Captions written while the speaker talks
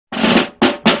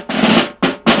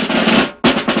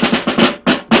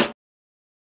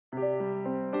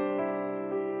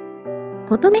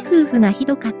コトメ夫婦がひ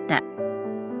どかった。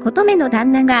コトメの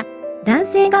旦那が、男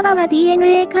性側は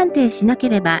DNA 鑑定しなけ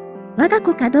れば、我が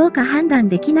子かどうか判断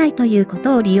できないというこ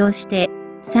とを利用して、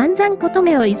散々コト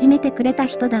メをいじめてくれた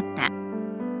人だった。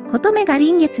コトメが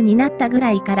臨月になったぐ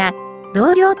らいから、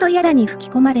同僚とやらに吹き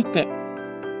込まれて、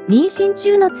妊娠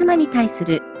中の妻に対す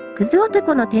る、クズ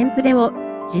男のテンプレを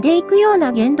地で行くよう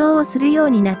な言動をするよう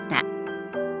になった。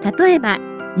例えば、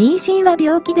妊娠は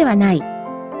病気ではない。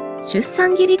出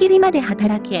産ギリギリまで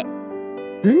働け。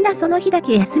産んだその日だ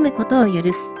け休むことを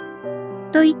許す。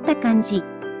といった感じ。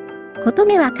コト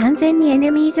メは完全にエネ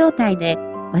ミー状態で、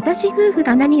私夫婦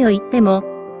が何を言っても、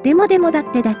デモデモだ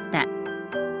ってだった。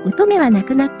乙女は亡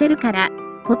くなってるから、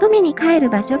コトメに帰る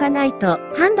場所がないと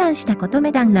判断したコト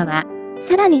メ旦那は、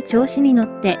さらに調子に乗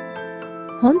って、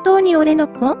本当に俺の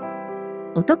子？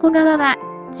男側は、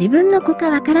自分の子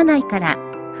かわからないから、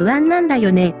不安なんだ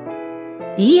よね。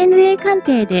DNA 鑑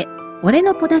定で、俺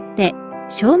の子だって、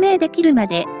証明できるま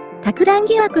で、托卵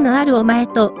疑惑のあるお前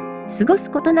と、過ごす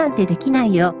ことなんてできな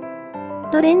いよ。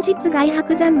と連日外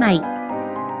泊三昧。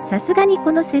さすがに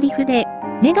このセリフで、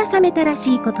目が覚めたら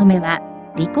しいコトメは、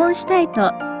離婚したい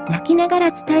と、泣きなが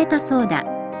ら伝えたそうだ。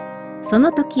そ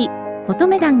の時、コト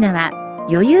メ旦那は、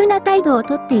余裕な態度を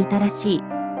とっていたらしい。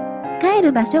帰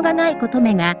る場所がないコト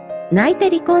メが、泣いて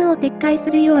離婚を撤回す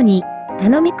るように、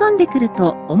頼み込んでくる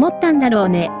と思ったんだろう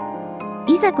ね。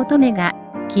いざコトメが、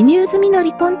記入済みの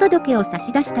離婚届を差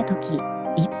し出した時、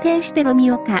一変してロミ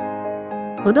オか。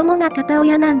子供が片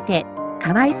親なんて、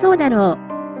かわいそうだろ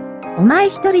う。お前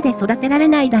一人で育てられ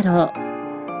ないだろ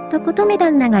う。とコトメ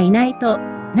旦那がいないと、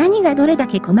何がどれだ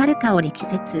け困るかを力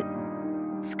説。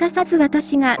すかさず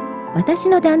私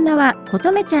の旦那はコ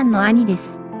トメちゃんの兄で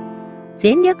す。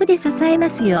全力で支えま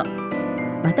すよ。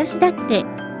私だって、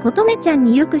コトメちゃん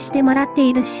によくしてもらって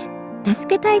いるし、助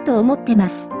けたいと思ってま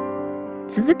す。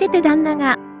続けて旦那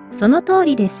が、その通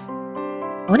りです。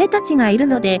俺たちがいる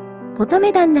ので、コト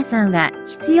メ旦那さんは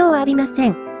必要ありませ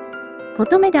ん。コ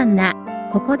トメ旦那、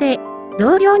ここで、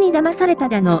同僚に騙された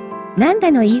だの、なん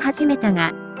だの言い始めた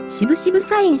が、しぶしぶ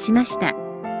サインしました。